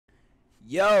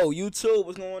Yo, YouTube,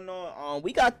 what's going on?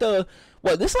 We got this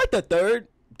is like the third,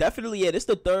 definitely, yeah, this is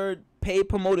the third paid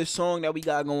promoted song that we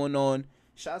got going on.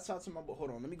 Shouts out to my boy.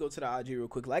 Hold on, let me go to the IG real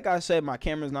quick. Like I said, my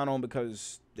camera's not on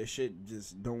because the shit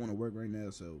just don't want to work right now.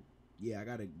 So yeah, I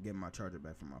gotta get my charger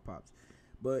back from my pops.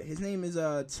 But his name is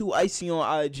Too Icy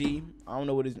on IG. I don't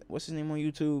know what's his name on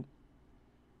YouTube.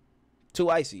 Too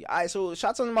Icy. All right, so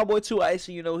shouts out to my boy Too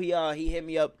Icy. You know he hit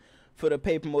me up for the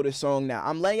pay promoted song. Now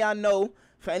I'm letting y'all know,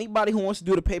 for anybody who wants to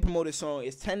do the pay promoted song,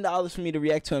 it's $10 for me to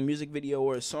react to a music video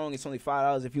or a song. It's only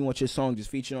 $5 if you want your song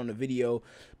just featured on the video,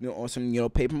 on some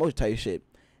pay promotion type shit.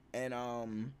 And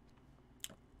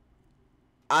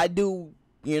I do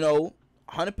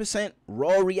 100%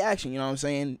 raw reaction. You know what I'm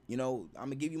saying? I'm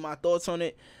gonna give you my thoughts on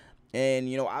it,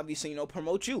 and obviously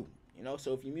promote you.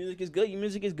 So if your music is good, your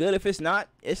music is good. If it's not,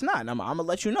 it's not. And I'm gonna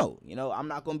let you know. I'm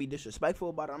not gonna be disrespectful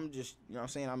about it. I'm just, what I'm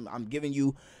saying, I'm giving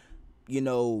you,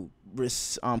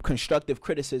 constructive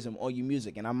criticism on your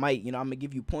music, and I might, I'm gonna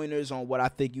give you pointers on what I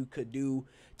think you could do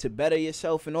to better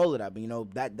yourself and all of that.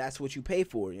 But that's what you pay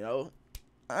for.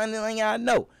 I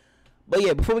know. But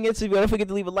yeah, before we get to the video, don't forget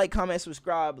to leave a like, comment,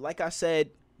 subscribe. Like I said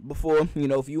before,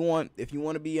 if you want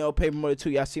to be pay promoted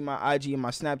too, y'all see my IG and my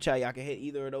Snapchat, y'all can hit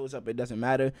either of those up. It doesn't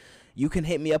matter. You can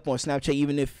hit me up on Snapchat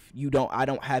even if I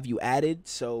don't have you added.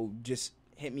 So just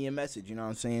hit me a message. You know what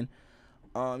I'm saying?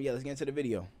 Yeah, let's get into the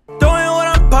video. Doing what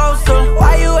I'm supposed to.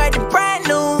 Why you acting brand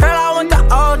new? Girl, I want to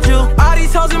hold you. All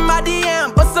these hoes in my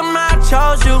DM, but somehow I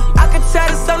chose you. I can tell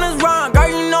that something's wrong, girl.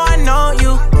 You know I know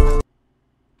you.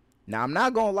 Now I'm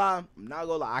not gonna lie.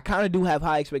 I kind of do have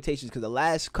high expectations because the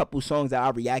last couple songs that I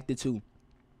reacted to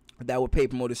that were pay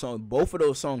promoted songs, both of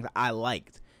those songs I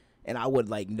liked, and I would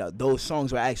those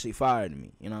songs were actually fire to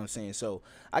me. You know what I'm saying? So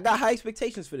I got high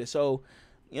expectations for this. So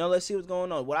let's see what's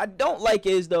going on. What I don't like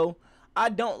is though, I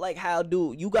don't like how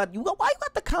why you got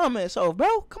the comments off,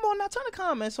 bro? Come on now, turn the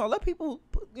comments on. Let people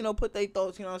put their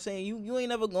thoughts. You know what I'm saying? You ain't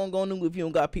never gonna go new if you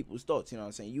don't got people's thoughts. You know what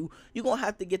I'm saying? You gonna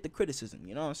have to get the criticism.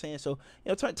 You know what I'm saying? So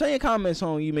turn your comments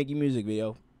on when you make your music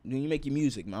video. When you make your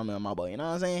music, my boy. You know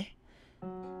what I'm saying?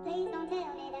 Oh,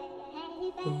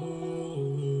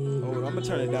 I'm gonna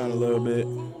turn it down a little bit.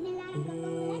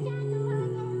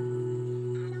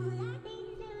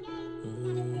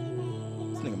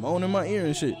 This nigga moaning in my ear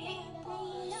and shit.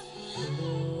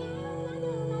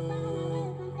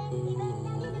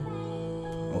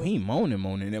 Oh, he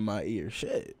moaning in my ear.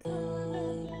 Shit.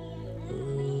 Oh,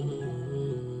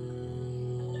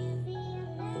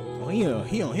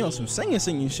 he on some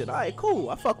singing shit. All right, cool.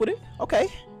 I fuck with it. Okay.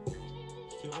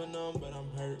 But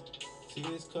I'm hurt. See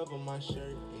this cover my shirt,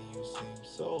 and you seem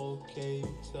so okay.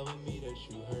 You telling me that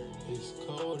you hurt. It's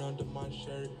cold under my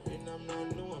shirt, and I'm not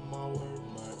doing my work.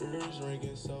 My ears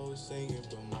ringing, so singing,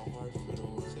 but my heart for the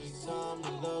words. Take time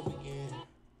to love again.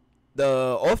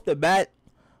 Off the bat,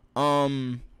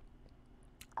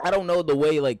 I don't know the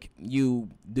way you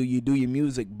do your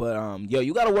music, but yo,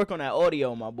 you gotta work on that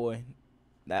audio, my boy.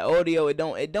 That audio, it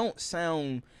don't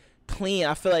sound clean.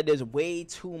 I feel like there's way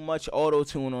too much auto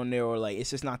tune on there, or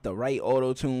it's just not the right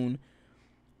auto tune.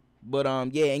 But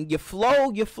yeah, and your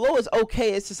flow is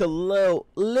okay. It's just a little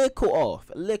off,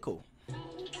 a little.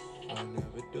 I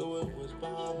never do it. Was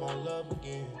behind my love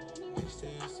again. They say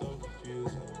it's so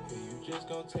confusing. Yeah, you just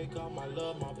gonna take all my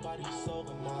love, my body, soul,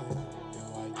 and mind. And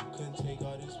why you couldn't take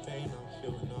all this pain I'm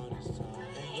feeling all this time?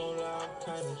 Ain't gonna lie, I'm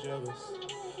kinda jealous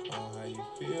on how you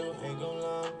feel. Ain't gonna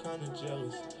lie, I'm kinda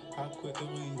jealous how quickly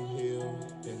you heal.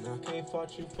 And I can't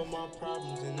fault you for my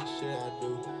problems and the shit I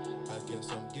do. I guess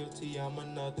I'm guilty. I'm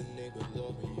another nigga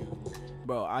loving you.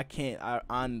 Bro, I can't.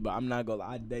 I'm not gonna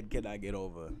lie. I dead cannot get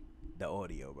over the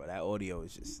audio, bro. That audio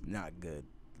is just not good.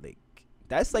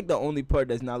 That's the only part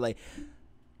that's not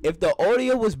if the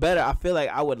audio was better, I feel like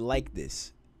I would like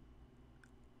this.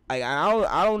 I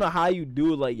don't know how you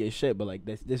do your shit, but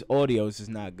this audio is just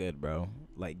not good, bro.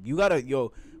 You gotta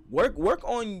work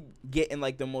on getting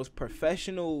the most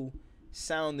professional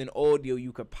sounding audio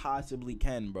you could possibly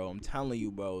can, bro. I'm telling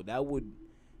you, bro. That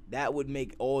would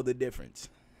make all the difference.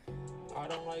 I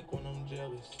don't like when I'm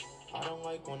jealous. I don't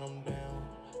like when I'm down.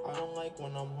 I don't like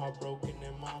when I'm heartbroken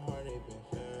and my heart ain't been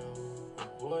found.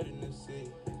 Avoiding the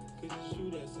city, cause it's you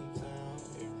that's in town.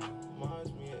 It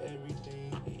reminds me of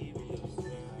everything, even your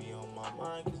sound. Be on my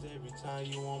mind, cause every time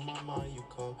you on my mind, you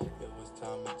come. It was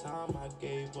time and time I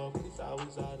gave up, cause I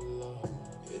was out of love.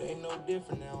 It ain't no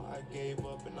different now, I gave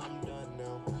up and I'm done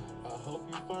now. I hope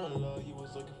you find love you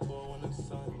was looking for when the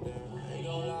sun down. Ain't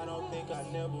gonna lie, I don't think I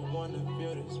never want wanna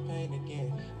feel this pain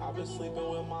again. I've been sleeping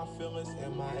with my feelings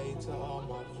MIA to all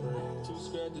my friends. Too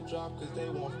scared to drop cause they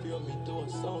won't feel me through a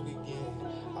song again.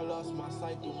 I lost my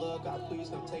sight through love, God please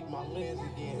don't take my lens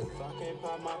again. If I can't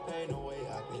pop my pain away,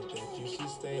 I think that you should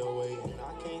stay away. And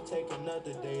I can't take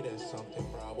another day, that's something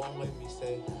bro won't let me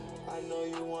say. I know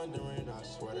you wondering, I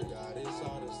swear to God it's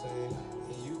all the same.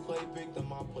 And you play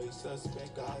victim, I play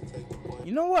suspect, I take the point.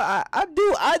 You know what? I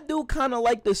do kind of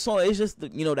like this song. It's just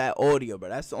that audio, bro.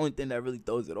 That's the only thing that really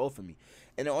throws it off for me.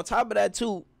 And then on top of that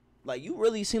too, like you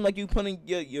really seem like you putting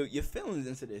your feelings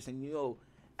into this. And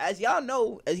as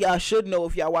y'all should know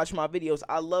if y'all watch my videos,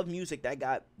 I love music that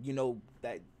got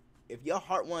that if your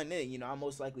heart wasn't in it, I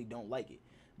most likely don't like it.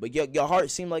 But your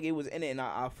heart seemed like it was in it, and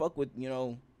I fuck with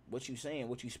what you saying,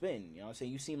 what you spin. You know what I'm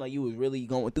saying? You seem like you was really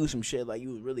going through some shit, like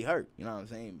you was really hurt. You know what I'm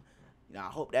saying? I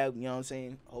hope that, you know what I'm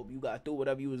saying? Hope you got through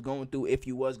whatever you was going through, if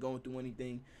you was going through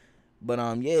anything. But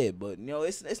yeah, but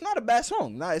it's not a bad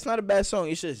song. Nah, it's not a bad song.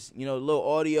 It's just, a little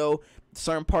audio,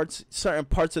 certain parts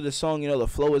of the song, the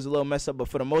flow is a little messed up, but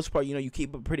for the most part, you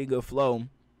keep a pretty good flow.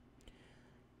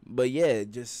 But yeah,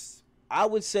 just I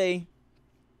would say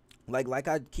like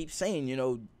I keep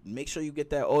saying, make sure you get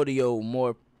that audio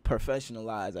more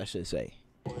professionalized, I should say.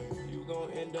 You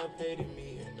gon' end up hating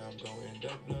me, and I'm gon' end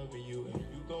up loving you, and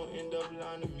you gon' end up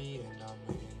lying to me, and I'ma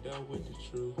end up with the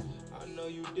truth. I know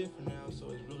you different now, so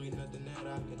it's really nothing that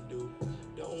I can do.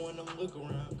 Don't wanna look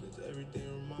around, cause everything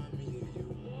remind me of you.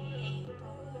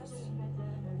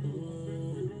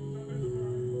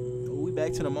 Ooh, we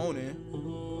back to the morning.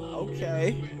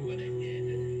 Okay.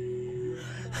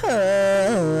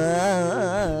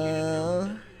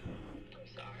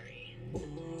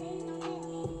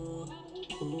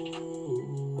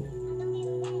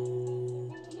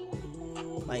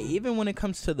 Like, even when it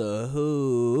comes to the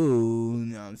who,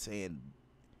 you know what I'm saying,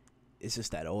 it's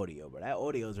just that audio, bro. That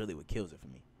audio is really what kills it for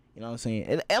me. You know what I'm saying?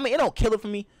 And I mean, it don't kill it for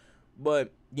me,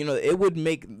 but it would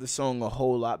make the song a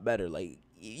whole lot better. Like,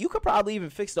 you could probably even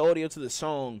fix the audio to the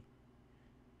song.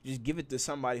 Just give it to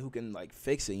somebody who can like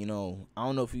fix it. I don't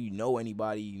know if you know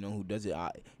anybody who does it.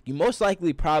 You most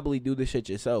likely probably do this shit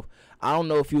yourself. I don't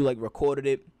know if you like recorded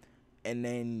it and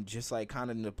then just like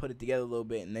kind of put it together a little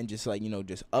bit and then just like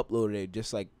just uploaded it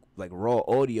just like raw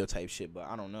audio type shit. But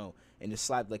I don't know, and just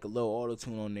slapped like a little auto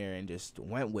tune on there and just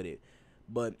went with it.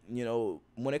 But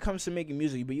when it comes to making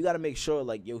music, but you gotta make sure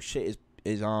like your shit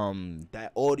is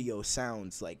that audio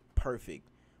sounds like perfect,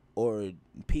 or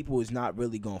people is not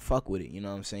really gonna fuck with it. You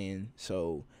know what I'm saying?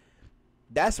 So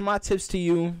that's my tips to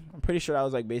you. I'm pretty sure that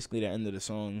was like basically the end of the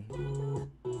song.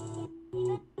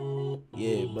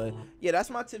 Yeah, but yeah, that's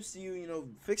my tips to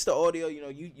you. Fix the audio.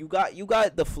 You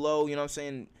got the flow. You know what I'm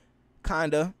saying?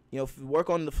 Kinda. Work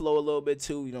on the flow a little bit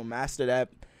too. Master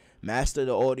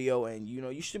the audio, and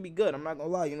you should be good. I'm not gonna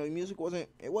lie. Music wasn't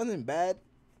bad.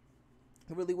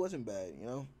 It really wasn't bad.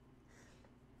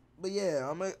 But yeah,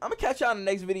 I'm gonna catch y'all in the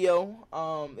next video.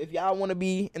 If y'all want to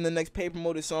be in the next Paid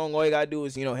Promoted song, all you gotta do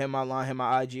is hit my line, hit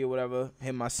my IG or whatever,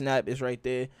 hit my Snap. It's right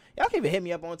there. Y'all can even hit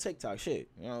me up on TikTok. Shit,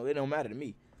 it don't matter to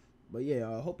me. But yeah,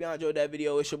 I hope y'all enjoyed that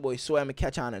video. It's your boy Sway. I'm gonna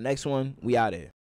catch y'all in the next one. We out here.